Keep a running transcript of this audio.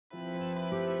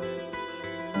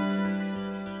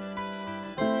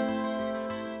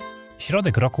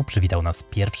Środek roku przywitał nas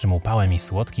pierwszym upałem i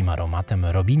słodkim aromatem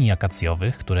robini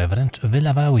akacjowych, które wręcz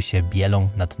wylewały się bielą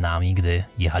nad nami, gdy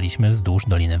jechaliśmy wzdłuż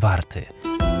Doliny Warty.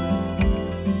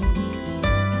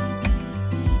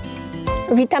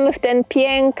 Witamy w ten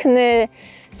piękny,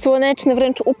 słoneczny,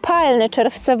 wręcz upalny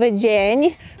czerwcowy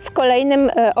dzień w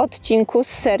kolejnym odcinku z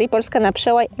serii Polska na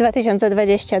Przełaj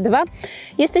 2022.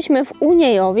 Jesteśmy w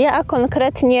Uniejowie, a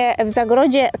konkretnie w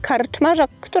zagrodzie karczmarza,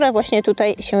 która właśnie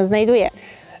tutaj się znajduje.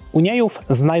 Uniejów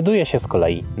znajduje się z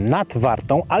kolei nad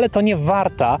Wartą, ale to nie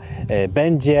Warta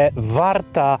będzie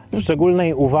warta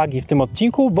szczególnej uwagi w tym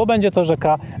odcinku, bo będzie to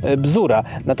rzeka Bzura.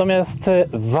 Natomiast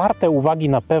warte uwagi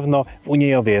na pewno w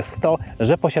Uniejowie jest to,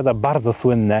 że posiada bardzo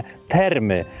słynne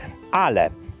termy. Ale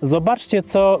zobaczcie,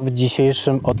 co w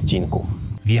dzisiejszym odcinku.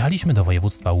 Wjechaliśmy do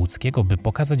województwa łódzkiego, by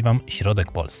pokazać Wam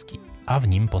środek Polski, a w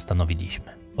nim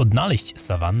postanowiliśmy odnaleźć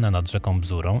sawannę nad rzeką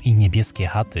Bzurą i niebieskie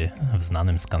chaty w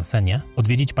znanym Skansenie,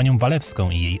 odwiedzić panią Walewską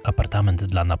i jej apartament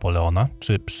dla Napoleona,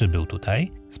 czy przybył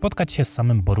tutaj, spotkać się z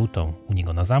samym Borutą u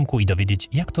niego na zamku i dowiedzieć,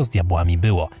 jak to z diabłami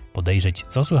było, podejrzeć,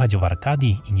 co słychać w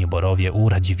Arkadii i Nieborowie u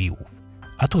Radziwiłłów.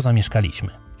 A tu zamieszkaliśmy.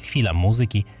 Chwila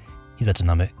muzyki i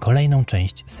zaczynamy kolejną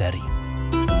część serii.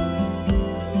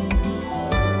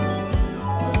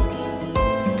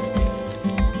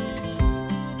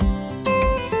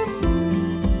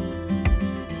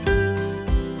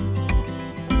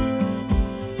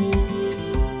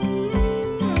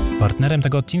 Partnerem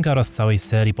tego odcinka oraz całej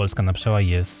serii Polska na Przełaj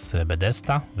jest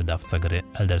Bethesda, wydawca gry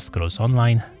Elder Scrolls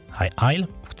Online High Isle,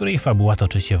 w której fabuła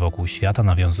toczy się wokół świata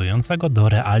nawiązującego do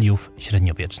realiów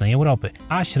średniowiecznej Europy,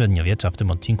 a średniowiecza w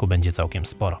tym odcinku będzie całkiem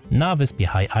sporo. Na wyspie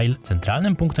High Isle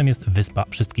centralnym punktem jest Wyspa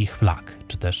Wszystkich Flag,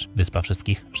 czy też Wyspa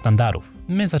Wszystkich Sztandarów.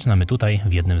 My zaczynamy tutaj,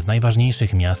 w jednym z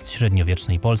najważniejszych miast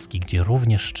średniowiecznej Polski, gdzie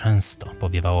również często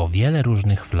powiewało wiele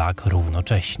różnych flag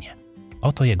równocześnie.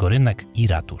 Oto jego rynek i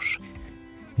ratusz.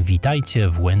 Witajcie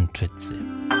w Łęczycy.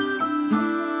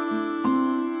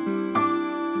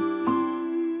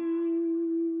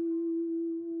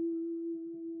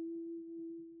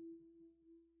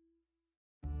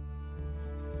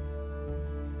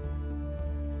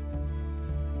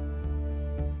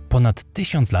 Ponad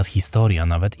 1000 lat historii, a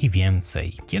nawet i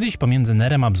więcej. Kiedyś pomiędzy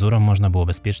Nerem a Bzurą można było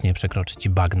bezpiecznie przekroczyć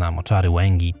bagna, moczary,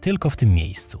 łęgi tylko w tym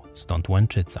miejscu, stąd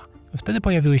Łęczyca. Wtedy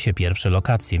pojawiły się pierwsze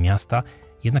lokacje miasta,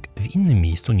 jednak w innym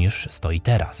miejscu niż stoi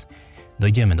teraz.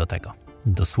 Dojdziemy do tego.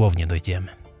 Dosłownie dojdziemy.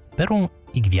 Perłą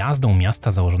i gwiazdą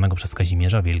miasta założonego przez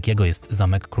Kazimierza Wielkiego jest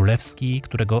Zamek Królewski,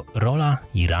 którego rola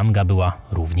i ranga była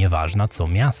równie ważna co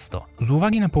miasto. Z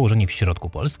uwagi na położenie w środku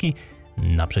Polski,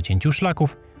 na przecięciu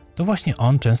szlaków, to właśnie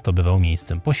on często bywał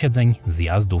miejscem posiedzeń,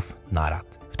 zjazdów,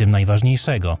 narad. W tym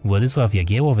najważniejszego Władysław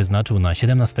Jagiełło wyznaczył na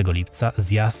 17 lipca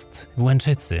zjazd w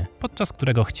Łęczycy, podczas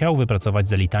którego chciał wypracować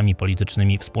z elitami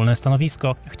politycznymi wspólne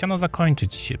stanowisko. Chciano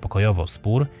zakończyć pokojowo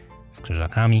spór z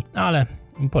Krzyżakami, ale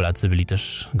Polacy byli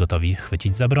też gotowi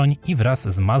chwycić za broń i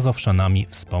wraz z Mazowszanami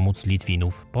wspomóc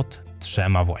Litwinów pod 3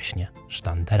 właśnie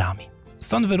sztandarami.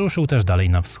 Stąd wyruszył też dalej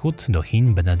na wschód do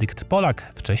Chin Benedykt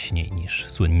Polak, wcześniej niż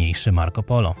słynniejszy Marco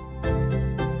Polo.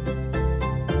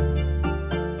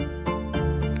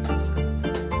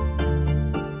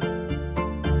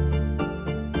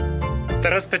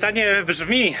 Teraz pytanie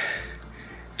brzmi,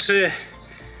 czy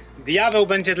diabeł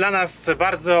będzie dla nas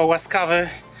bardzo łaskawy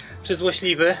czy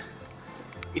złośliwy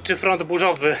i czy front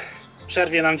burzowy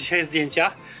przerwie nam dzisiaj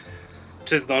zdjęcia,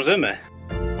 czy zdążymy?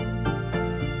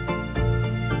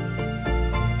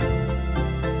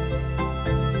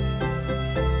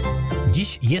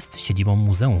 Dziś jest siedzibą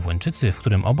Muzeum w Łęczycy, w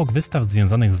którym obok wystaw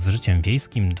związanych z życiem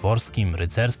wiejskim, dworskim,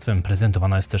 rycerstwem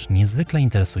prezentowana jest też niezwykle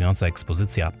interesująca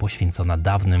ekspozycja poświęcona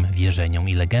dawnym wierzeniom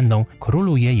i legendom.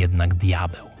 Króluje jednak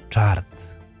diabeł,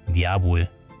 czart, diabły,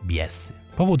 biesy.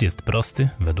 Powód jest prosty,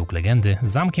 według legendy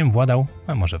zamkiem władał,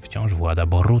 a może wciąż włada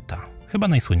Boruta, chyba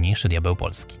najsłynniejszy diabeł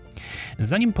Polski.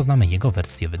 Zanim poznamy jego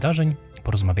wersję wydarzeń,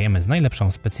 porozmawiamy z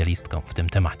najlepszą specjalistką w tym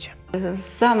temacie.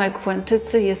 Zamek w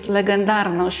Łęczycy jest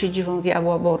legendarną siedzibą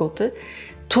diabła Boruty.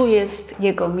 Tu jest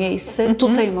jego miejsce,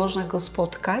 tutaj można go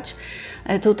spotkać,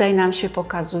 tutaj nam się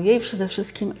pokazuje i przede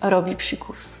wszystkim robi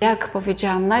psikus. Jak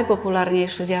powiedziałam,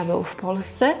 najpopularniejszy diabeł w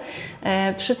Polsce,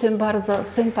 przy tym bardzo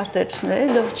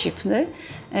sympatyczny, dowcipny,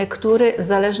 który w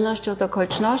zależności od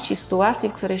okoliczności, sytuacji,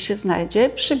 w której się znajdzie,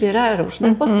 przybiera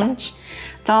różne postaci.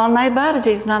 To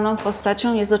najbardziej znaną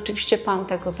postacią jest oczywiście pan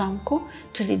tego zamku,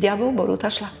 czyli diabeł Boruta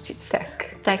Szlachcic.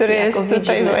 Tak. taki, który jak jest go tutaj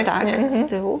widzimy, właśnie. tak, z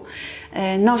tyłu.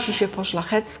 Nosi się po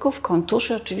szlachecku, w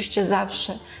kontuszy, oczywiście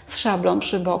zawsze z szablą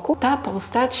przy boku. Ta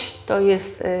postać to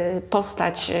jest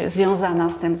postać związana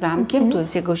z tym zamkiem, tu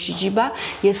jest jego siedziba,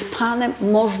 jest panem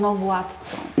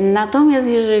możnowładcą. Natomiast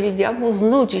jeżeli diabłu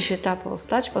znudzi się ta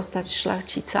postać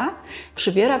szlachcica,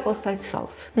 przybiera postać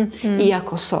sowy i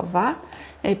jako sowa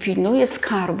pilnuje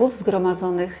skarbów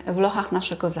zgromadzonych w lochach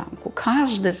naszego zamku.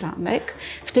 Każdy zamek,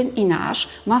 w tym i nasz,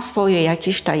 ma swoje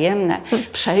jakieś tajemne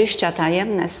przejścia,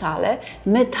 tajemne sale.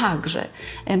 My także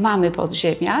mamy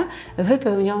podziemia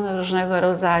wypełnione różnego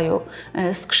rodzaju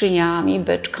skrzyniami,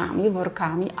 beczkami,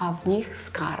 workami, a w nich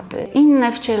skarby.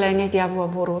 Inne wcielenie diabła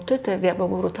Boruty to jest diabeł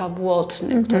Boruta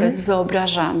błotny, który jest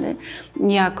wyobrażany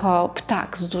jako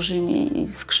ptak z dużymi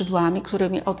skrzydłami,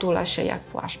 którymi otula się jak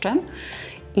płaszczem.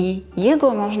 I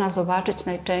jego można zobaczyć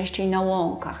najczęściej na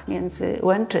łąkach między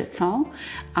Łęczycą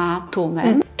a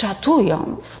Tumem,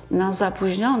 czatując na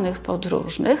zapóźnionych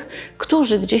podróżnych,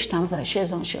 którzy gdzieś tam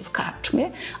zasiedzą się w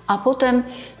karczmie, a potem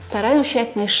starają się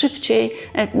jak najszybciej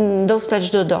dostać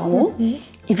do domu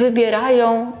i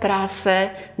wybierają trasę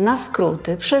na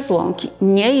skróty przez łąki.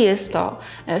 Nie jest to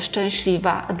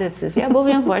szczęśliwa decyzja,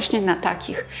 bowiem właśnie na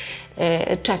takich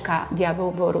czeka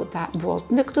diabeł Boruta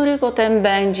błotny, który potem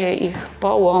będzie ich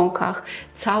po łąkach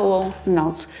całą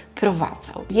noc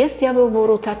prowadzał. Jest diabeł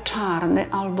Boruta czarny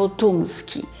albo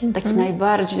tumski, taki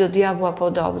najbardziej do diabła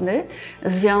podobny,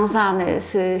 związany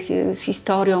z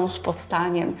historią, z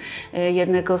powstaniem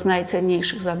jednego z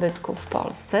najcenniejszych zabytków w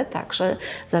Polsce, także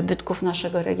zabytków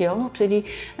naszego regionu, czyli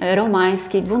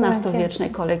romańskiej, XII-wiecznej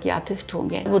kolegiaty w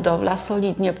Tumie. Budowla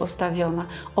solidnie postawiona,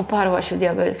 oparła się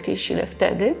diabelskiej sile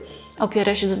wtedy,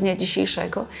 opiera się do dnia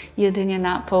dzisiejszego. Jedynie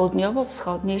na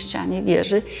południowo-wschodniej ścianie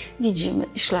wieży widzimy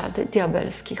ślady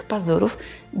diabelskich pazurów.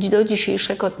 Do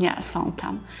dzisiejszego dnia są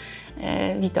tam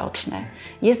widoczne.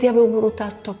 Jest diabeł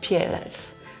Boruta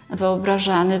topielec,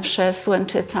 wyobrażany przez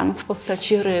Łęczycan w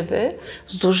postaci ryby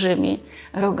z dużymi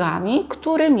rogami,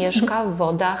 który mieszka w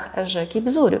wodach rzeki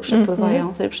Bzury,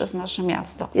 przepływającej przez nasze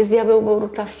miasto. Jest diabeł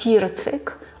Boruta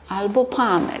fircyk albo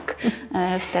panek.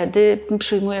 Wtedy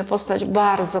przyjmuje postać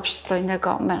bardzo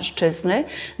przystojnego mężczyzny,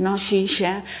 nosi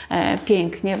się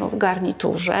pięknie w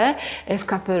garniturze, w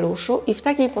kapeluszu i w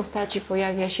takiej postaci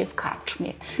pojawia się w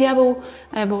karczmie. Diabeł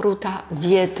Boruta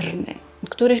wietrny,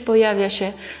 który pojawia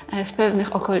się w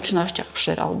pewnych okolicznościach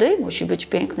przyrody. Musi być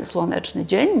piękny, słoneczny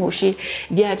dzień, musi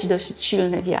wiać dosyć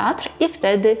silny wiatr i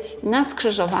wtedy na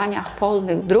skrzyżowaniach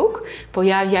polnych dróg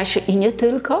pojawia się i nie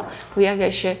tylko,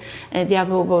 pojawia się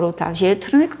diabeł Boruta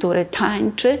wietrny, który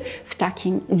tańczy w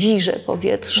takim wirze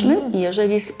powietrznym i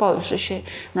jeżeli spojrzy się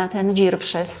na ten wir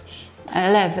przez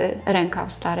lewy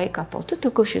rękaw starej kapoty,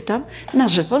 to go się tam na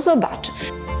żywo zobaczy.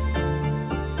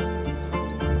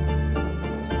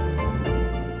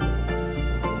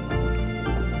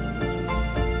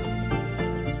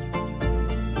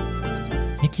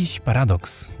 Jakiś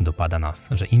paradoks dopada nas,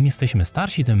 że im jesteśmy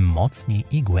starsi, tym mocniej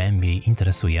i głębiej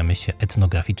interesujemy się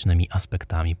etnograficznymi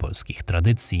aspektami polskich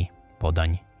tradycji,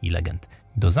 podań i legend.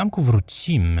 Do zamku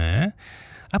wrócimy,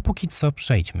 a póki co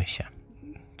przejdźmy się.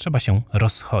 Trzeba się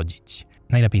rozchodzić.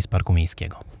 Najlepiej z parku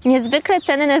miejskiego. Niezwykle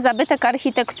cenny zabytek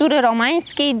architektury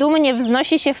romańskiej dumnie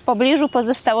wznosi się w pobliżu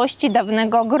pozostałości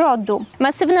dawnego grodu.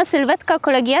 Masywna sylwetka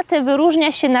kolegiaty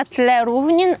wyróżnia się na tle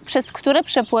równin, przez które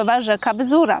przepływa rzeka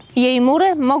Bzura. Jej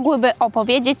mury mogłyby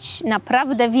opowiedzieć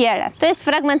naprawdę wiele. To jest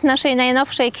fragment naszej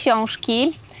najnowszej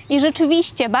książki. I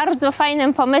rzeczywiście bardzo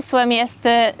fajnym pomysłem jest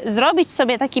zrobić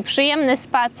sobie taki przyjemny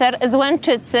spacer z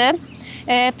Łęczycy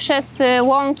przez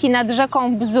łąki nad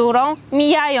rzeką Bzurą,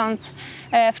 mijając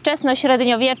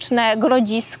wczesnośredniowieczne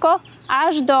grodzisko,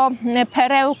 aż do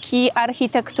perełki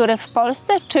architektury w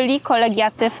Polsce, czyli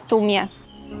kolegiaty w Tumie.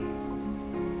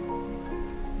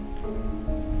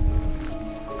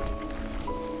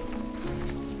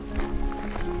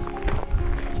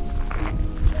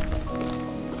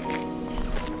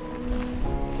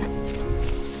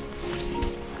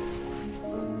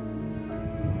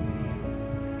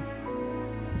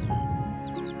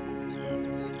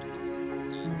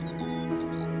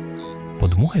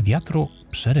 Podmuchy wiatru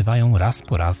przerywają raz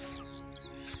po raz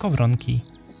skowronki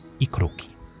i kruki.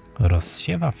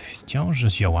 Rozsiewa wciąż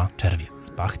zioła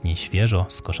czerwiec, pachnie świeżo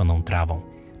skoszoną trawą.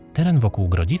 Teren wokół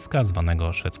grodziska,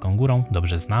 zwanego Szwedzką Górą,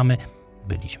 dobrze znamy,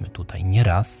 byliśmy tutaj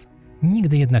nieraz.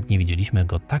 Nigdy jednak nie widzieliśmy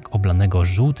go tak oblanego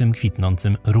żółtym,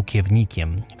 kwitnącym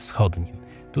rukiewnikiem wschodnim,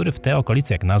 który w te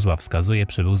okolice, jak nazwa wskazuje,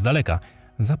 przybył z daleka,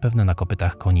 zapewne na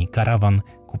kopytach koni karawan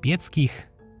kupieckich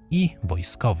i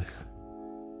wojskowych.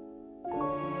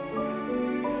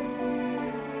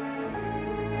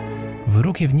 W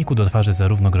Rukiewniku do twarzy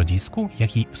zarówno Grodzisku,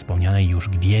 jak i wspomnianej już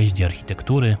gwieździe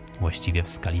architektury, właściwie w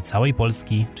skali całej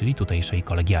Polski, czyli tutejszej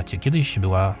kolegiacie. Kiedyś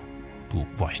była tu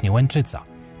właśnie Łęczyca,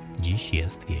 dziś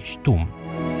jest wieś Tum.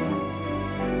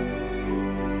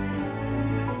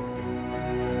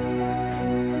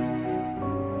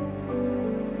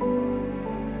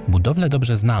 Budowlę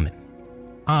dobrze znamy,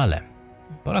 ale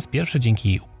po raz pierwszy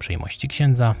dzięki uprzejmości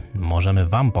księdza możemy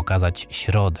Wam pokazać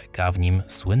środek, a w nim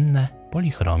słynne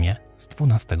polichromie z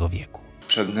XII wieku.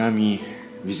 Przed nami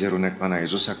wizerunek Pana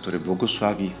Jezusa, który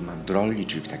błogosławi w mandrolli,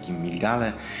 czyli w takim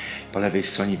migdale. Po lewej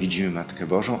stronie widzimy Matkę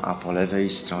Bożą, a po lewej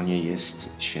stronie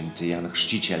jest święty Jan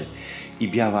Chrzciciel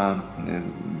i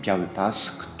biały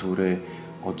pas, który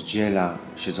oddziela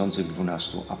siedzących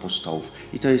 12 apostołów.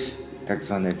 I to jest tak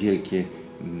zwane wielkie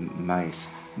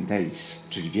Maes Deis,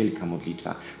 czyli wielka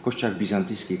modlitwa. W kościołach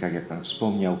bizantyjskich, tak jak Pan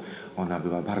wspomniał, ona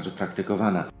była bardzo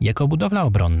praktykowana. Jako budowla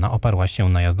obronna oparła się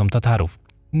najazdom Tatarów.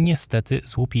 Niestety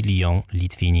złupili ją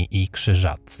Litwini i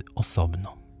Krzyżacy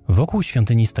osobno. Wokół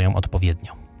świątyni stoją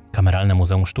odpowiednio Kameralne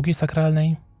Muzeum Sztuki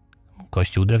Sakralnej,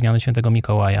 kościół drewniany świętego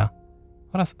Mikołaja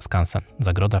oraz Skansen,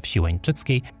 zagroda wsi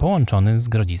Łęczyckiej, połączony z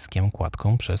Grodziskiem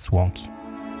kładką przez łąki.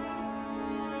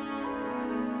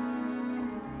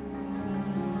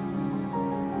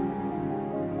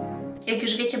 Jak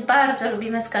już wiecie, bardzo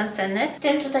lubimy skanseny.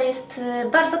 Ten tutaj jest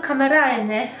bardzo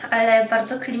kameralny, ale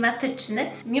bardzo klimatyczny.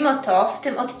 Mimo to w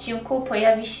tym odcinku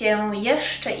pojawi się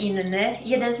jeszcze inny,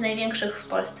 jeden z największych w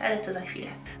Polsce, ale to za chwilę.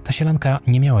 Ta sielanka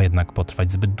nie miała jednak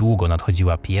potrwać zbyt długo,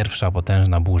 nadchodziła pierwsza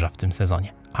potężna burza w tym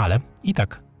sezonie. Ale i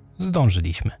tak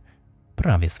zdążyliśmy.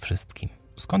 Prawie z wszystkim.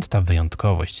 Skąd ta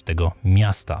wyjątkowość tego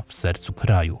miasta w sercu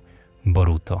kraju?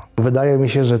 Boruto. Wydaje mi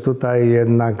się, że tutaj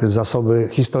jednak zasoby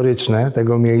historyczne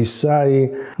tego miejsca i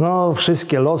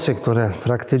wszystkie losy, które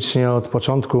praktycznie od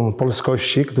początku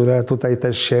polskości, które tutaj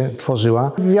też się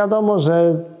tworzyła. Wiadomo,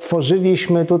 że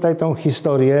tworzyliśmy tutaj tą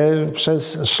historię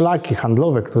przez szlaki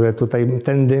handlowe, które tutaj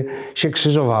tędy się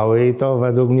krzyżowały i to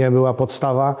według mnie była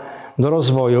podstawa do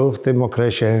rozwoju w tym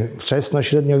okresie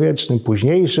wczesnośredniowiecznym,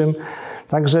 późniejszym.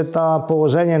 Także to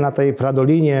położenie na tej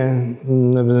pradolinie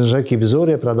rzeki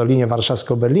Bzury, pradolinie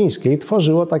warszawsko-berlińskiej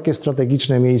tworzyło takie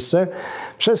strategiczne miejsce,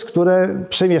 przez które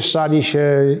przemieszczali się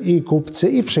i kupcy,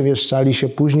 i przemieszczali się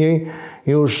później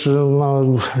już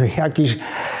jakieś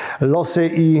losy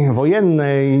i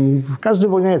wojenne. I w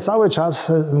każdym razie cały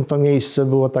czas to miejsce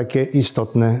było takie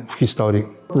istotne w historii.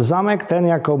 Zamek ten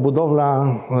jako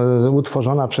budowla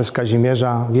utworzona przez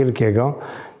Kazimierza Wielkiego,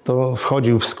 to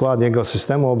wchodził w skład jego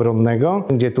systemu obronnego,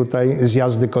 gdzie tutaj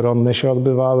zjazdy koronne się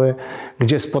odbywały,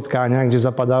 gdzie spotkania, gdzie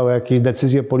zapadały jakieś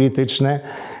decyzje polityczne,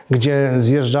 gdzie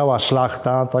zjeżdżała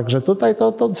szlachta. Także tutaj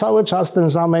to cały czas ten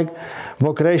zamek w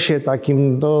okresie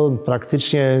takim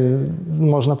praktycznie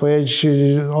można powiedzieć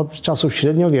od czasów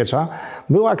średniowiecza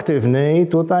był aktywny i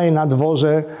tutaj na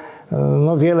dworze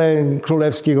wiele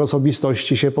królewskich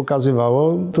osobistości się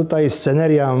pokazywało. Tutaj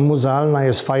sceneria muzealna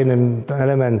jest fajnym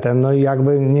elementem, i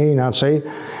jakby nie inaczej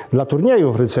dla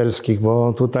turniejów rycerskich,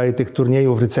 bo tutaj tych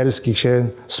turniejów rycerskich się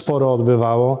sporo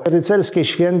odbywało. Rycerskie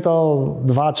święto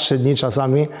 2-3 dni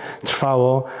czasami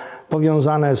trwało,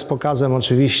 powiązane z pokazem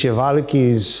oczywiście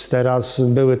walki. Teraz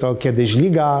były to kiedyś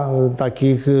liga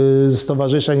takich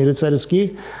stowarzyszeń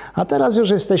rycerskich, a teraz już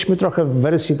jesteśmy trochę w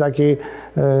wersji takiej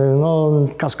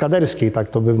kaskaderskiej, tak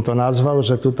to bym to nazwał,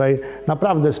 że tutaj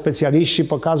naprawdę specjaliści,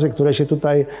 pokazy, które się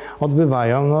tutaj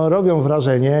odbywają, robią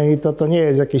wrażenie i to nie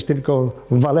jest jakieś tylko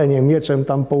walenie mieczem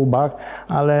tam po łbach,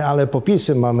 ale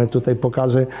popisy, mamy tutaj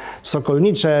pokazy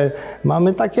sokolnicze,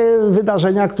 mamy takie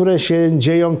wydarzenia, które się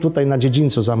dzieją tutaj na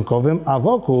dziedzińcu zamkowym, a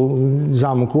wokół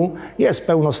zamku jest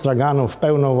pełno straganów,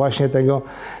 pełno właśnie tego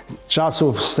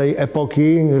czasów z tej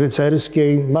epoki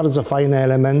rycerskiej, bardzo fajne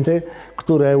elementy,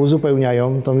 które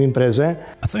uzupełniają tą imprezę.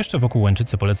 A co jeszcze wokół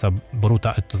Łęczycy poleca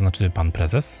Boruta, to znaczy pan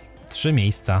prezes? 3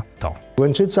 miejsca to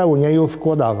Łęczyca, Uniejów,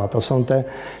 Kłodawa. To są te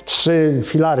 3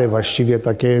 filary właściwie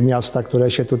takie miasta,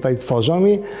 które się tutaj tworzą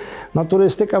i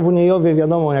turystyka w Uniejowie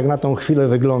wiadomo jak na tą chwilę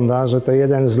wygląda, że to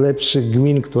jeden z lepszych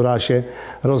gmin, która się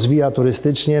rozwija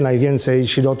turystycznie, najwięcej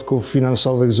środków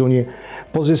finansowych z Unii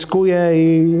pozyskuje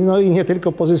i nie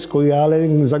tylko pozyskuje, ale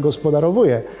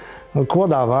zagospodarowuje.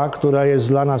 Kłodawa, która jest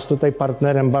dla nas tutaj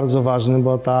partnerem bardzo ważnym,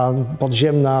 bo ta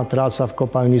podziemna trasa w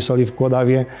kopalni soli w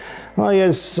Kłodawie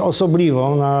jest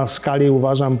osobliwą na skali,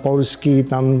 uważam, Polski,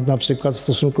 tam na przykład w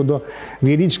stosunku do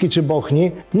Wieliczki czy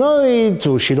Bochni. I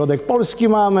tu środek Polski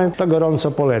mamy, to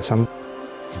gorąco polecam.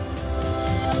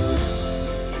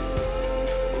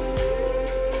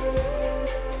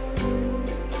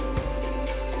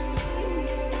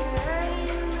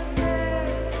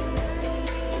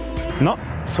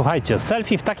 Słuchajcie,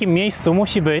 selfie w takim miejscu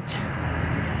musi być.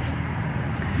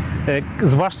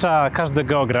 zwłaszcza każdy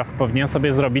geograf powinien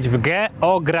sobie zrobić w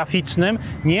geograficznym,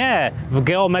 nie, w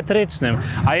geometrycznym,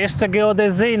 a jeszcze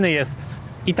geodezyjny jest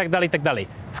i tak dalej, i tak dalej.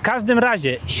 W każdym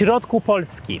razie, środku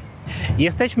Polski.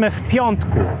 Jesteśmy w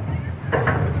Piątku,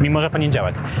 mimo że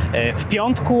poniedziałek. W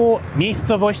Piątku,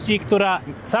 miejscowości, która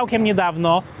całkiem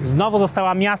niedawno znowu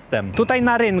została miastem. Tutaj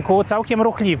na rynku, całkiem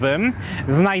ruchliwym,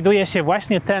 znajduje się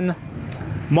właśnie ten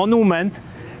monument,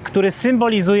 który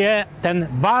symbolizuje ten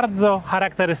bardzo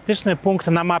charakterystyczny punkt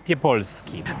na mapie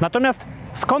Polski. Natomiast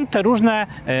skąd te różne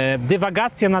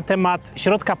dywagacje na temat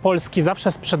środka Polski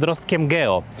zawsze z przedrostkiem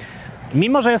geo?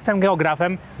 Mimo że jestem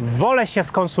geografem, wolę się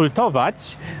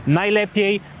skonsultować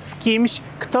najlepiej z kimś,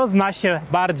 kto zna się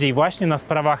bardziej właśnie na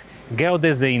sprawach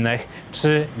geodezyjnych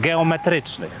czy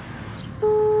geometrycznych.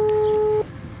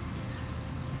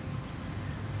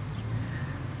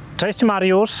 Cześć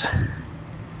Mariusz.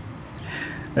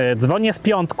 Dzwonię z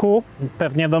Piątku.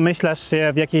 Pewnie domyślasz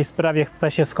się, w jakiej sprawie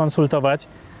chcę się skonsultować.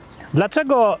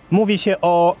 Dlaczego mówi się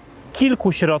o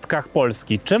kilku środkach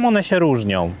Polski? Czym one się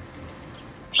różnią?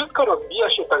 Wszystko rozbija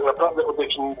się tak naprawdę o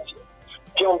definicję.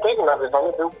 Piątek nazywany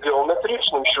był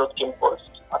geometrycznym środkiem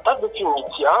Polski, a ta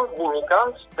definicja wynika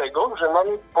z tego, że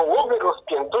mamy połowę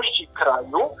rozpiętości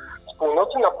kraju z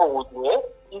północy na południe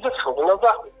i ze wschodu na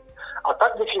zachód. A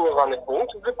tak definiowany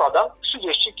punkt wypada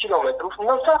 30 km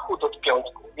na zachód od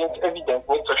Piątku, więc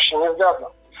ewidentnie coś się nie zgadza.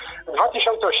 W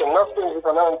 2018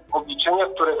 wykonałem obliczenia,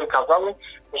 które wykazały,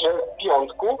 że w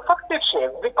Piątku faktycznie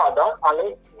wypada, ale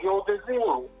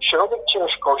geodezyjny środek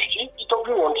ciężkości i to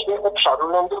wyłącznie obszaru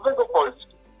lądowego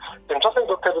Polski. Tymczasem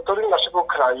do terytorium naszego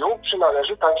kraju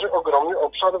przynależy także ogromny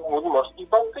obszar wód morskich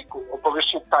Bałtyku, o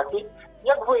powierzchni takiej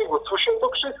jak województwo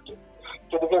świętokrzyskie.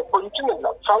 Kiedy więc policzymy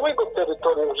dla całego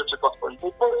terytorium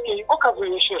Rzeczypospolitej Polskiej,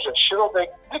 okazuje się, że środek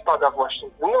wypada właśnie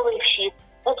z Nowej Wsi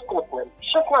pod Kutnem,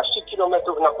 16 km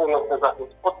na północny zachód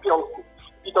od Piątku.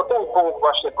 I to ten punkt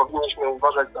właśnie powinniśmy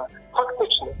uważać za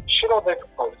faktyczny środek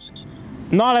Polski.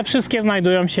 No ale wszystkie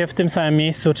znajdują się w tym samym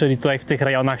miejscu, czyli tutaj w tych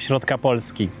rejonach środka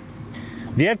Polski.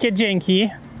 Wielkie dzięki.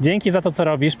 Dzięki za to, co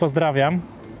robisz. Pozdrawiam.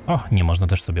 O, nie można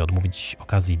też sobie odmówić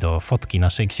okazji do fotki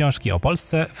naszej książki o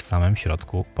Polsce w samym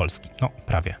środku Polski. No,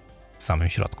 prawie w samym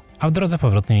środku. A w drodze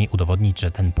powrotnej udowodnić,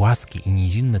 że ten płaski i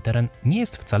nizinny teren nie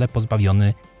jest wcale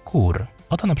pozbawiony gór.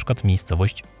 Oto na przykład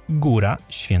miejscowość Góra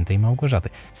Świętej Małgorzaty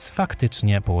z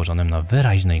faktycznie położonym na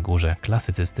wyraźnej górze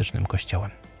klasycystycznym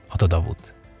kościołem. Oto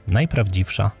dowód.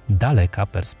 Najprawdziwsza, daleka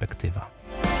perspektywa.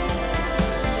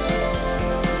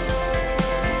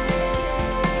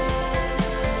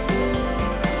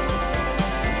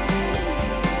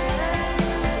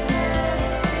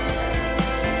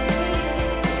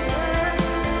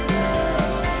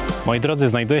 Moi drodzy,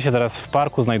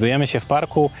 znajdujemy się w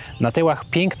parku na tyłach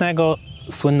pięknego,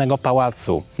 słynnego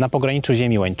pałacu na pograniczu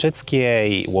ziemi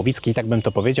łęczyckiej, łowickiej, tak bym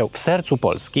to powiedział, w sercu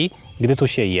Polski. Gdy tu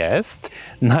się jest,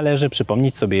 należy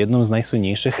przypomnieć sobie jedną z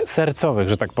najsłynniejszych sercowych,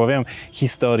 że tak powiem,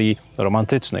 historii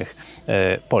romantycznych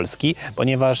Polski,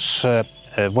 ponieważ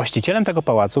właścicielem tego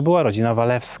pałacu była rodzina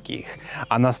Walewskich.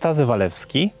 Anastazy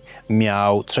Walewski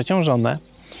miał trzecią żonę,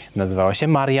 nazywała się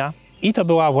Maria i to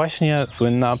była właśnie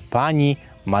słynna pani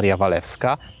Maria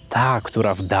Walewska, ta,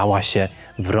 która wdała się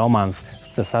w romans z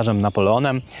cesarzem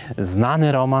Napoleonem.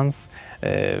 Znany romans,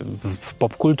 w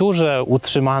popkulturze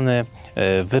utrzymany,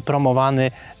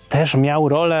 wypromowany, też miał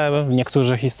rolę,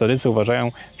 niektórzy historycy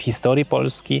uważają, w historii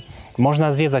Polski.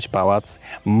 Można zwiedzać pałac,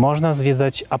 można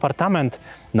zwiedzać apartament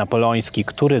napoleoński,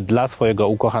 który dla swojego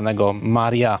ukochanego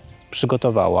Maria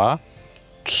przygotowała.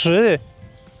 Czy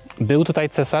był tutaj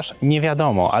cesarz? Nie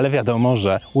wiadomo, ale wiadomo,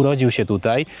 że urodził się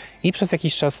tutaj i przez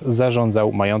jakiś czas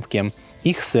zarządzał majątkiem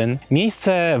ich syn.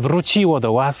 Miejsce wróciło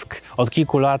do łask od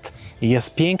kilku lat,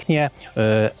 jest pięknie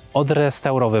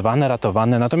odrestaurowywane,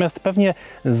 ratowane, natomiast pewnie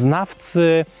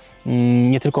znawcy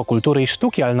nie tylko kultury i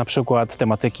sztuki, ale na przykład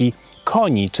tematyki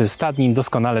koni czy stadnin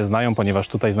doskonale znają, ponieważ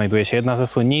tutaj znajduje się jedna ze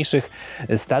słynniejszych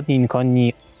stadnin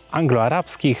koni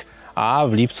anglo-arabskich, a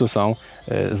w lipcu są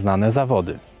znane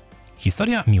zawody.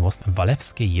 Historia miłosna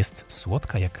Walewskiej jest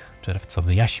słodka jak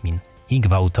czerwcowy jaśmin i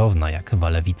gwałtowna jak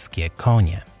walewickie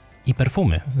konie. I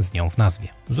perfumy z nią w nazwie.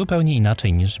 Zupełnie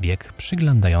inaczej niż bieg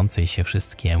przyglądającej się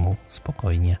wszystkiemu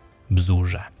spokojnie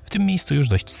bzurze. W tym miejscu już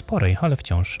dość sporej, ale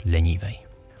wciąż leniwej.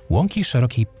 Łąki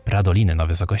szerokiej pradoliny na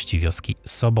wysokości wioski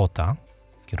Sobota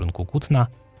w kierunku Kutna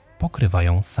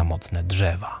pokrywają samotne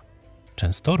drzewa.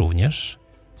 Często również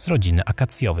z rodziny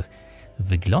akacjowych.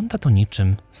 Wygląda to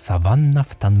niczym sawanna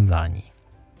w Tanzanii,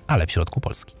 ale w środku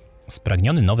Polski.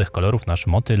 Spragniony nowych kolorów nasz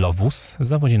motylowóz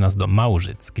zawodzi nas do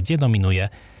Małżyc, gdzie dominuje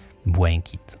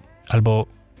błękit. Albo,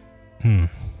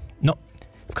 no,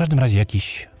 w każdym razie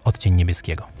jakiś odcień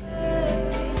niebieskiego.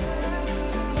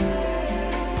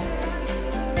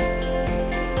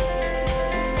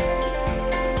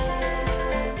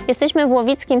 Jesteśmy w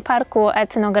Łowickim Parku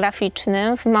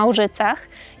Etnograficznym w Małżycach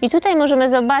i tutaj możemy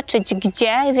zobaczyć,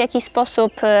 gdzie i w jaki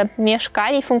sposób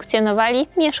mieszkali, funkcjonowali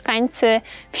mieszkańcy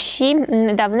wsi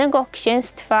dawnego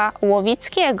księstwa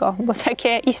łowickiego, bo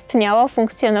takie istniało,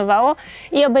 funkcjonowało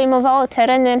i obejmowało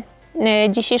tereny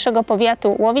dzisiejszego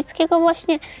powiatu łowickiego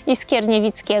właśnie i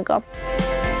skierniewickiego.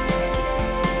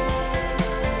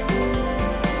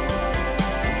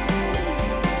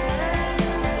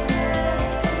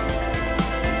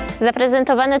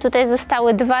 Zaprezentowane tutaj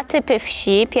zostały dwa typy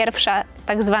wsi. Pierwsza,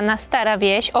 tak zwana stara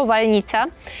wieś, Owalnica,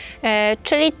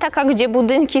 czyli taka, gdzie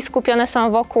budynki skupione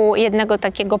są wokół jednego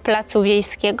takiego placu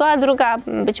wiejskiego, a druga,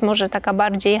 być może taka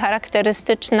bardziej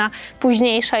charakterystyczna,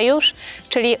 późniejsza już,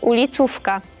 czyli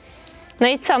ulicówka. No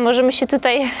i co, możemy się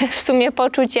tutaj w sumie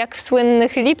poczuć jak w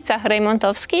słynnych Lipcach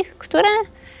rejmontowskich, które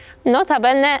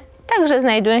notabene także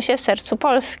znajdują się w sercu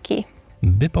Polski.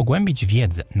 By pogłębić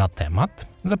wiedzę na temat,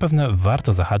 zapewne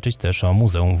warto zahaczyć też o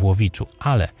Muzeum w Łowiczu,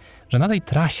 ale że na tej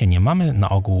trasie nie mamy na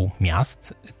ogół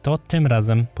miast, to tym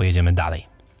razem pojedziemy dalej,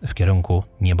 w kierunku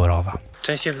Nieborowa.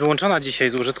 Część jest wyłączona dzisiaj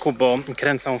z użytku, bo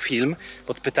kręcą film.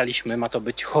 Podpytaliśmy, ma to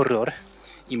być horror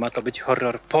i ma to być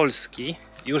horror polski.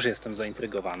 Już jestem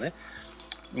zaintrygowany,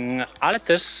 ale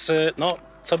też, no,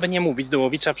 co by nie mówić, do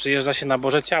Łowicza przyjeżdża się na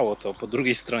Boże Ciało, to po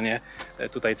drugiej stronie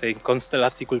tutaj tej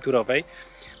konstelacji kulturowej,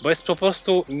 bo jest po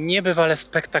prostu niebywale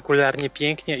spektakularnie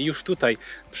pięknie i już tutaj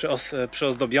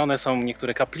przyozdobione są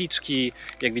niektóre kapliczki,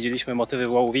 jak widzieliśmy motywy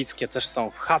łowickie też są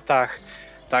w chatach,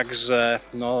 także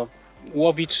no,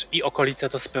 Łowicz i okolice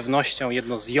to z pewnością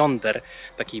jedno z jąder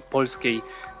takiej polskiej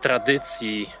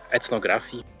tradycji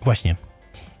etnografii. Właśnie.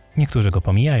 Niektórzy go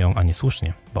pomijają, a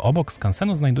niesłusznie, bo obok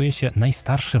skansenu znajduje się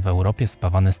najstarszy w Europie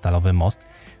spawany stalowy most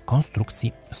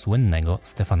konstrukcji słynnego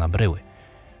Stefana Bryły.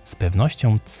 Z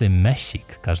pewnością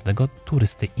cymesik każdego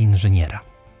turysty inżyniera.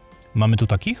 Mamy tu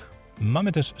takich?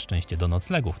 Mamy też szczęście do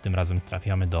noclegów, tym razem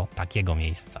trafiamy do takiego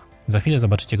miejsca. Za chwilę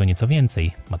zobaczycie go nieco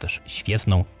więcej, ma też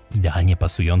świetną, idealnie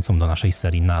pasującą do naszej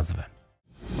serii nazwę.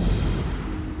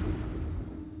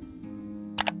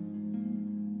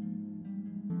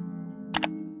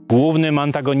 Głównym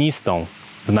antagonistą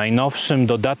w najnowszym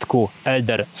dodatku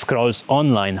Elder Scrolls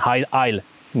Online High Isle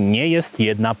nie jest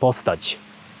jedna postać.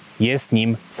 Jest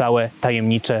nim całe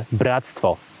tajemnicze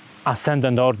bractwo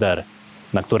Ascendant Order,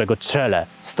 na którego czele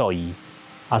stoi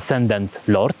Ascendant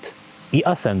Lord i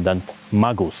Ascendant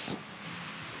Magus.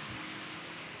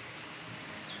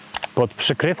 Pod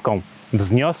przykrywką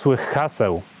wzniosłych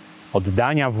haseł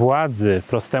oddania władzy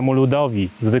prostemu ludowi,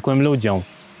 zwykłym ludziom,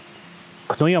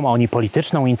 knują oni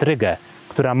polityczną intrygę,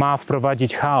 która ma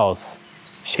wprowadzić chaos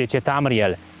w świecie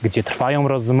Tamriel, gdzie trwają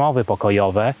rozmowy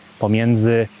pokojowe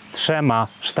pomiędzy trzema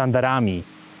sztandarami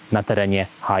na terenie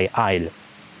High Isle.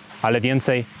 Ale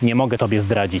więcej nie mogę tobie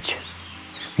zdradzić.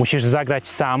 Musisz zagrać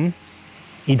sam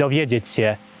i dowiedzieć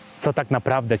się, co tak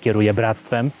naprawdę kieruje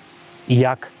bractwem i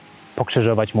jak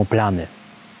pokrzyżować mu plany.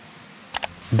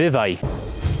 Bywaj!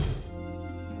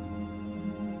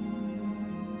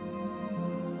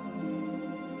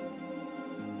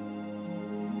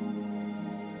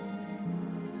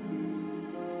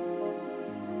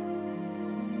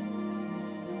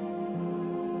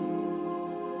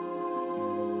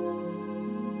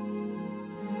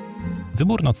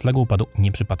 Wybór noclegu padł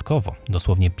nieprzypadkowo.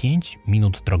 Dosłownie 5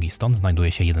 minut drogi stąd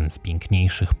znajduje się jeden z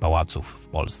piękniejszych pałaców w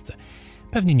Polsce.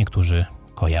 Pewnie niektórzy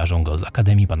kojarzą go z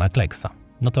Akademii Pana Kleksa.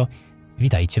 No to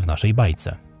witajcie w naszej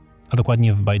bajce, a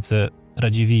dokładnie w bajce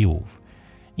Radziwiłłów.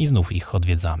 I znów ich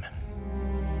odwiedzamy.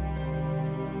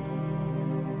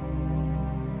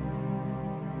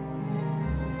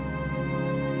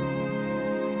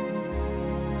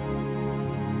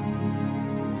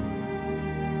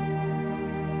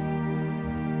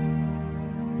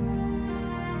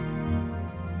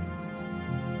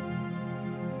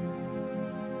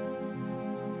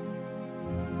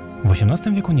 W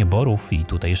XVIII wieku Nieborów i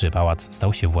tutejszy pałac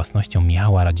stał się własnością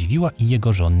Michała Radziwiłła i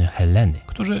jego żony Heleny,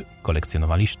 którzy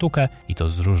kolekcjonowali sztukę i to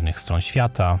z różnych stron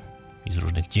świata i z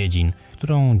różnych dziedzin,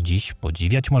 którą dziś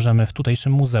podziwiać możemy w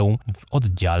tutejszym muzeum w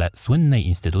oddziale słynnej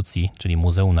instytucji, czyli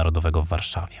Muzeum Narodowego w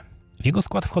Warszawie. W jego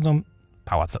skład wchodzą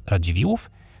Pałac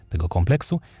Radziwiłłów, tego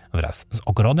kompleksu, wraz z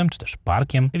ogrodem czy też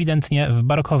parkiem, ewidentnie w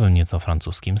barokowym nieco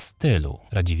francuskim stylu.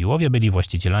 Radziwiłłowie byli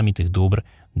właścicielami tych dóbr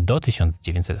do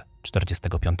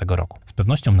 1945 roku. Z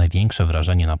pewnością największe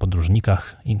wrażenie na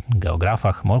podróżnikach i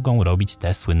geografach mogą robić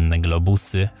te słynne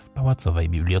globusy w pałacowej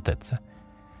bibliotece.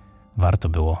 Warto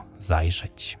było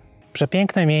zajrzeć.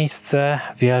 Przepiękne miejsce,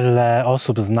 wiele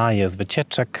osób zna je z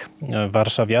wycieczek,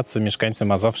 warszawiacy, mieszkańcy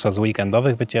Mazowsza z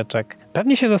weekendowych wycieczek.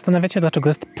 Pewnie się zastanawiacie, dlaczego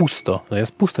jest pusto. To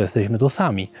jest pusto, jesteśmy tu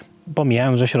sami.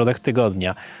 pomijając, że środek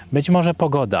tygodnia. Być może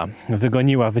pogoda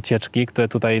wygoniła wycieczki, które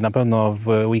tutaj na pewno w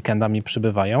weekendami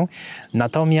przybywają.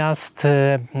 Natomiast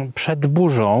przed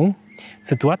burzą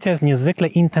sytuacja jest niezwykle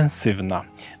intensywna.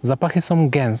 Zapachy są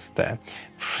gęste.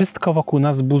 Wszystko wokół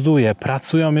nas buzuje.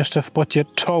 Pracują jeszcze w pocie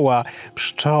czoła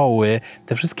pszczoły.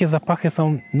 Te wszystkie zapachy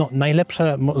są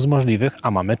najlepsze z możliwych,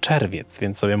 a mamy czerwiec,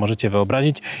 więc sobie możecie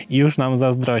wyobrazić i już nam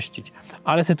zazdrościć.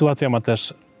 Ale sytuacja ma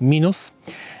też minus,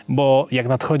 bo jak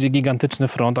nadchodzi gigantyczny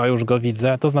front, a już go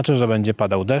widzę, to znaczy, że będzie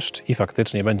padał deszcz i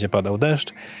faktycznie będzie padał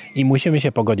deszcz i musimy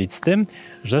się pogodzić z tym,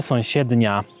 że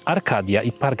sąsiednia Arkadia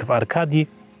i park w Arkadii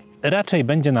raczej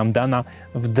będzie nam dana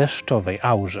w deszczowej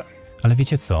aurze. Ale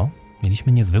wiecie co?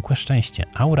 Mieliśmy niezwykłe szczęście.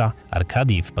 Aura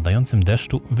Arkadii w padającym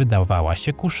deszczu wydawała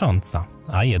się kusząca,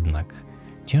 a jednak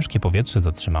ciężkie powietrze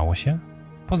zatrzymało się,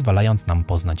 pozwalając nam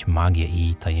poznać magię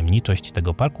i tajemniczość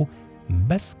tego parku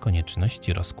bez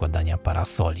konieczności rozkładania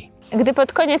parasoli. Gdy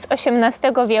pod koniec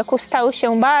XVIII wieku stały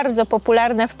się bardzo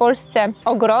popularne w Polsce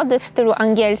ogrody w stylu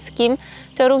angielskim,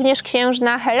 to również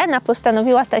księżna Helena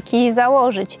postanowiła taki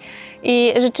założyć.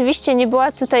 I rzeczywiście nie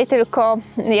była tutaj tylko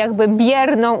jakby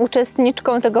bierną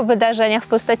uczestniczką tego wydarzenia w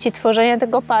postaci tworzenia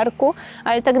tego parku,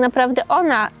 ale tak naprawdę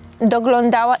ona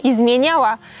doglądała i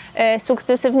zmieniała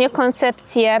sukcesywnie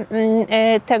koncepcję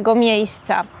tego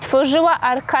miejsca. Tworzyła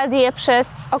Arkadię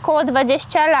przez około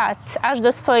 20 lat, aż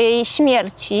do swojej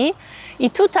śmierci. I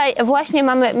tutaj właśnie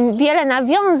mamy wiele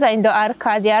nawiązań do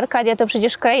Arkadii. Arkadia to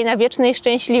przecież kraina wiecznej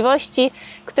szczęśliwości,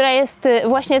 która jest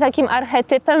właśnie takim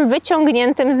archetypem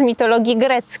wyciągniętym z mitologii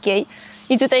greckiej.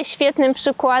 I tutaj świetnym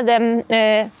przykładem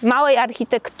małej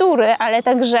architektury, ale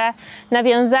także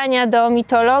nawiązania do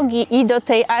mitologii i do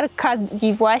tej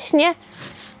Arkadii właśnie,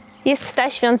 jest ta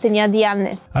świątynia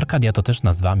Diany. Arkadia to też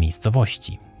nazwa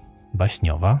miejscowości.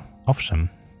 Baśniowa, owszem,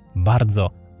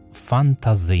 bardzo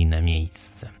fantazyjne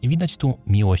miejsce. I widać tu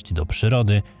miłość do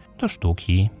przyrody, do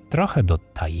sztuki, trochę do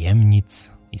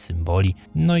tajemnic i symboli,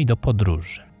 no i do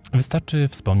podróży. Wystarczy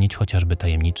wspomnieć chociażby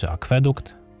tajemniczy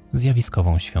akwedukt,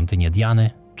 zjawiskową świątynię Diany,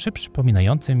 czy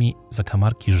przypominający mi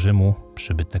zakamarki Rzymu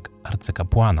przybytek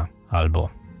arcykapłana, albo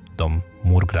dom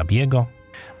murgrabiego.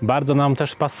 Bardzo nam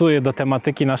też pasuje do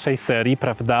tematyki naszej serii,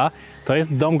 prawda? To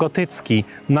jest dom gotycki,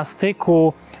 na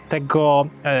styku tego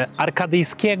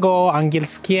arkadyjskiego,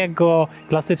 angielskiego,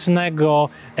 klasycznego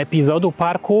epizodu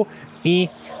parku i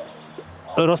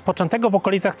rozpoczętego w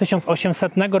okolicach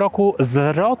 1800 roku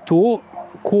zwrotu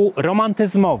ku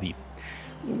romantyzmowi.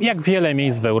 Jak wiele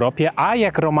miejsc w Europie, a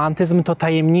jak romantyzm to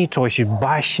tajemniczość,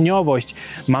 baśniowość.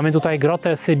 Mamy tutaj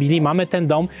grotę Sybilii, mamy ten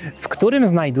dom, w którym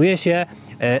znajduje się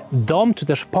dom czy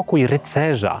też pokój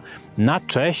rycerza na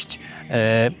cześć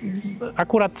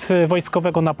akurat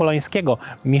wojskowego napoleońskiego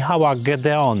Michała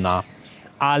Gedeona.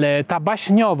 Ale ta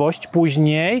baśniowość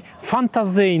później,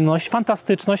 fantazyjność,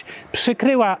 fantastyczność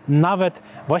przykryła nawet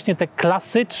właśnie te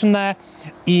klasyczne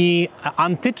i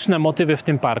antyczne motywy w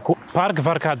tym parku. Park w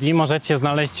Arkadii możecie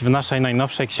znaleźć w naszej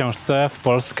najnowszej książce W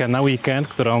Polskę na weekend,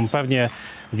 którą pewnie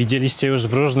widzieliście już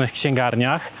w różnych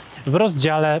księgarniach. W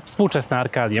rozdziale Współczesne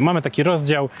Arkadie. Mamy taki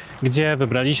rozdział, gdzie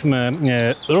wybraliśmy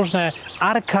różne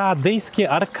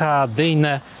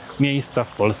arkadyjne miejsca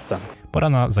w Polsce. Pora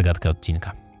na zagadkę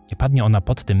odcinka. Padnie ona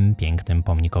pod tym pięknym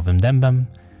pomnikowym dębem.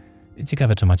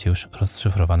 Ciekawe, czy macie już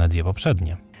rozszyfrowane dwie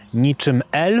poprzednie. Niczym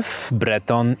elf,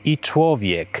 breton i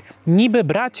człowiek, niby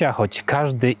bracia, choć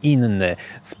każdy inny,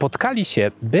 spotkali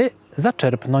się, by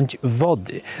zaczerpnąć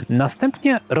wody.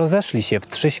 Następnie rozeszli się w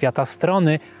 3 świata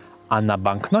strony, a na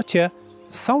banknocie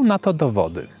są na to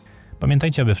dowody.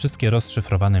 Pamiętajcie, aby wszystkie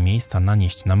rozszyfrowane miejsca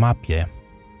nanieść na mapie.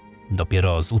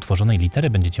 Dopiero z utworzonej litery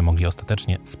będziecie mogli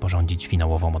ostatecznie sporządzić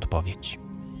finałową odpowiedź.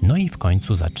 No i w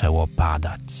końcu zaczęło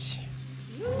padać.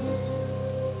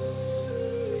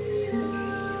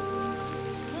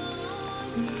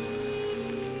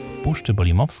 W Puszczy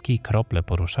Bolimowskiej krople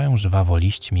poruszają żwawo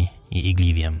liśćmi i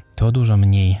igliwiem. To dużo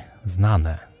mniej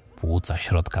znane płuca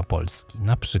środka Polski,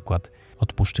 na przykład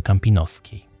od Puszczy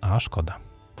Kampinoskiej, a szkoda.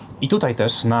 I tutaj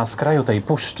też na skraju tej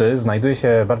puszczy znajduje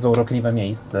się bardzo urokliwe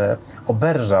miejsce,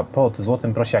 oberża pod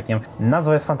Złotym Prosiakiem.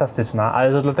 Nazwa jest fantastyczna,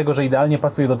 ale to dlatego, że idealnie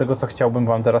pasuje do tego, co chciałbym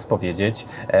wam teraz powiedzieć.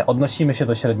 Odnosimy się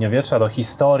do średniowiecza, do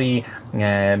historii.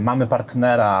 Mamy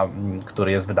partnera,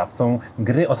 który jest wydawcą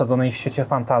gry osadzonej w świecie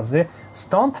fantazy,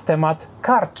 stąd temat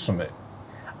karczmy.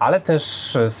 Ale też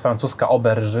z francuska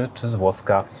auberży czy z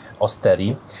włoska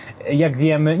osterii. Jak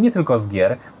wiemy, nie tylko z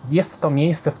gier, jest to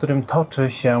miejsce, w którym toczy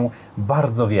się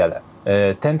bardzo wiele.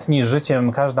 Tętni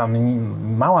życiem każda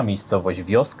mała miejscowość,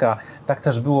 wioska. Tak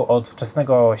też było od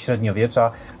wczesnego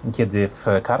średniowiecza, kiedy w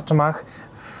karczmach,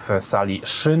 w sali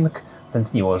szynk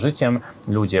tętniło życiem.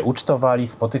 Ludzie ucztowali,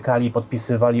 spotykali,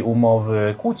 podpisywali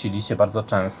umowy, kłócili się bardzo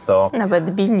często.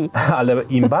 Nawet bili. Ale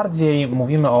im bardziej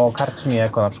mówimy o karczmie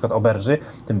jako na przykład oberży,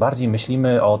 tym bardziej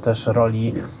myślimy o też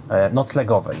roli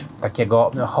noclegowej,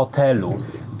 takiego hotelu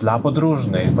dla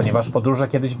podróżnych, ponieważ podróże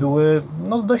kiedyś były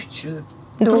dość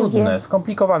trudne,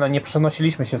 skomplikowane. Nie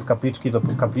przenosiliśmy się z kapliczki do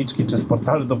kapliczki, czy z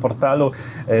portalu do portalu,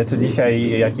 czy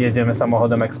dzisiaj jak jedziemy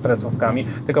samochodem, ekspresówkami,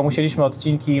 tylko musieliśmy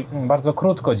odcinki bardzo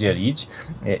krótko dzielić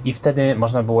i wtedy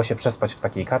można było się przespać w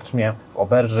takiej karczmie, w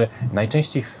oberży,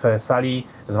 najczęściej w sali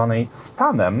zwanej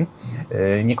stanem.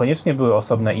 Niekoniecznie były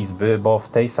osobne izby, bo w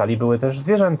tej sali były też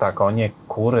zwierzęta, konie,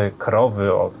 kury,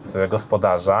 krowy od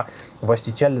gospodarza.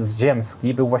 Właściciel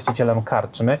ziemski był właścicielem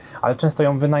karczmy, ale często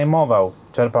ją wynajmował.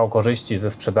 Czerpał korzyści ze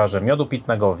sprzedaży miodu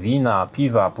pitnego, wina,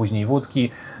 piwa, później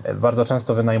wódki. Bardzo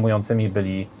często wynajmującymi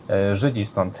byli Żydzi,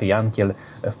 stąd Jankiel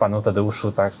w Panu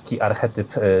Tadeuszu taki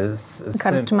archetyp,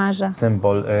 Karczmarza.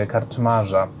 symbol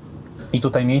karczmarza. I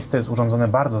tutaj miejsce jest urządzone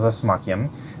bardzo ze smakiem.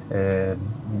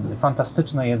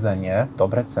 Fantastyczne jedzenie,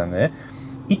 dobre ceny.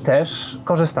 I też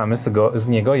korzystamy z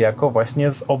niego jako właśnie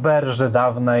z oberży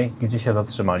dawnej, gdzie się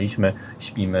zatrzymaliśmy.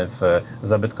 Śpimy w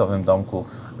zabytkowym domku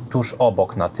tuż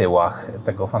obok, na tyłach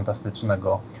tego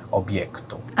fantastycznego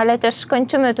obiektu. Ale też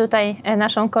kończymy tutaj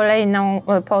naszą kolejną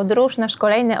podróż, nasz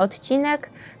kolejny odcinek,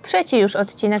 trzeci już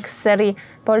odcinek z serii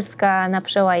Polska na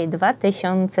Przełaj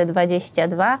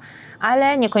 2022,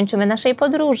 ale nie kończymy naszej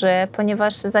podróży,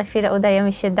 ponieważ za chwilę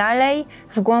udajemy się dalej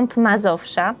w głąb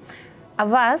Mazowsza. A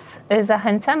Was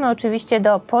zachęcamy oczywiście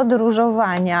do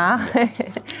podróżowania,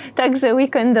 także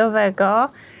weekendowego.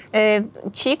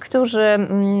 Ci, którzy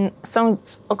są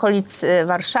z okolic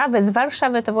Warszawy, z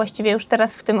Warszawy, to właściwie już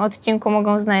teraz w tym odcinku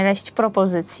mogą znaleźć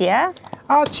propozycje.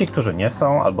 A ci, którzy nie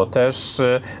są, albo też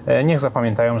niech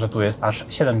zapamiętają, że tu jest aż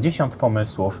 70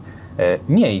 pomysłów,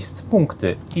 miejsc,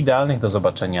 punkty idealnych do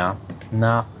zobaczenia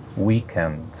na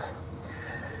weekend.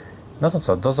 No to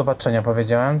co, do zobaczenia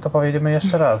powiedziałem, to powiemy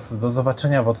jeszcze raz. Do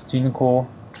zobaczenia w odcinku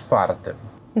 4.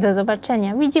 Do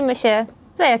zobaczenia. Widzimy się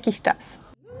za jakiś czas.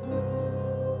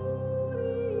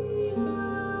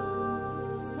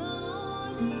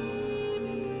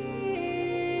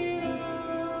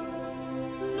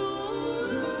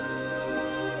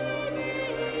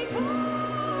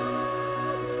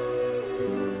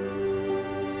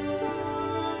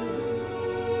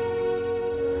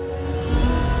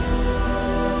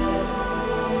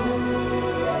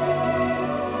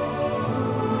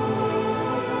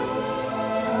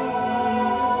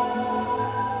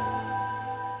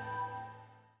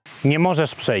 Nie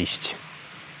możesz przejść.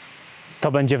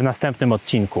 To będzie w następnym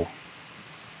odcinku.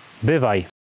 Bywaj.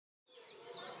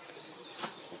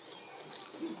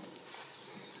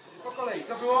 Po kolei,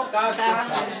 co było?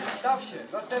 Staw się.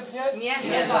 Następnie? Nie.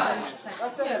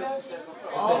 Następnie?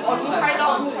 Odmuchaj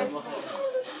lotu.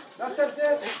 Następnie?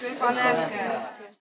 Panewkę.